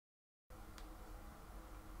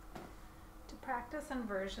practice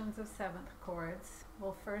inversions of seventh chords,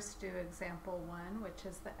 we'll first do example 1, which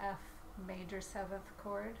is the F major seventh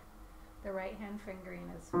chord. The right hand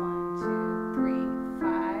fingering is 1, 2, 3,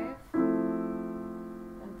 5.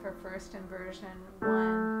 And for first inversion,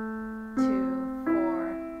 1, 2,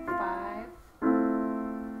 4, 5.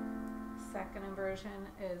 Second inversion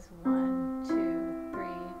is 1, 2, 3,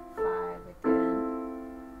 5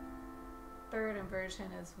 again. Third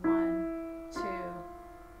inversion is 1, 2,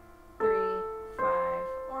 3, 5,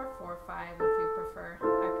 or 4, 5 if you prefer.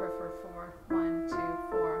 I prefer 4. 1, 2,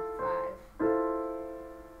 4, 5.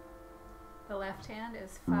 The left hand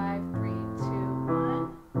is 5, 3, 2,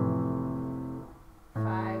 1.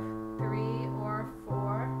 5, 3, or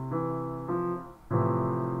 4.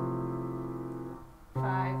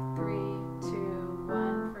 5, 3, 2,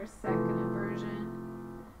 1 for second inversion.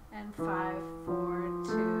 And 5, 4,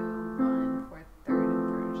 2, 1 for third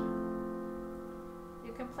inversion.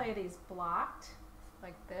 You can play these blocked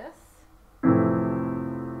like this.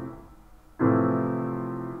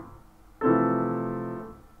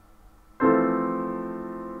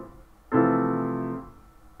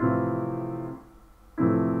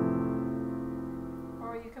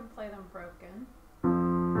 Or you can play them broken.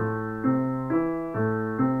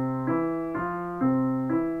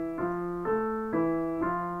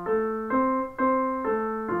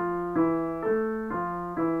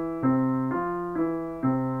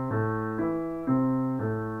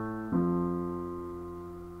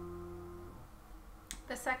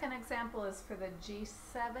 The second example is for the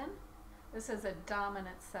G7. This is a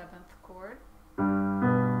dominant seventh chord.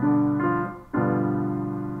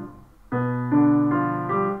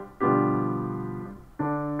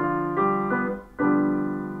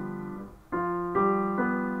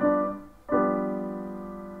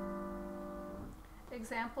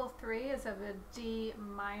 Example 3 is of a D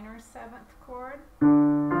minor seventh chord.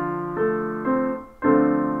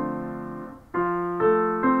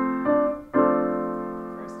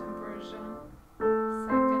 First inversion,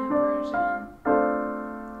 second inversion,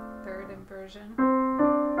 third inversion.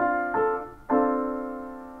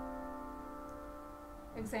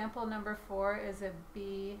 Example number 4 is a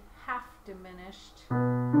B half diminished.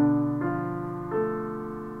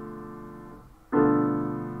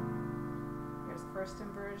 First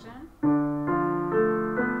inversion,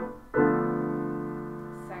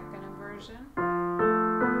 second inversion,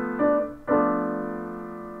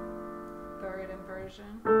 third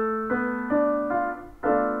inversion,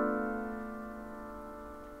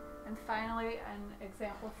 and finally in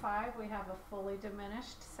example 5 we have a fully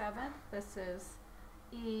diminished seventh. This is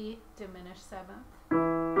E diminished seventh.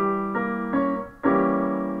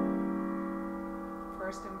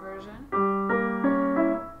 First inversion,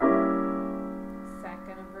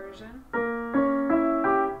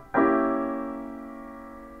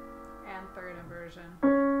 and third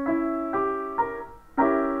inversion.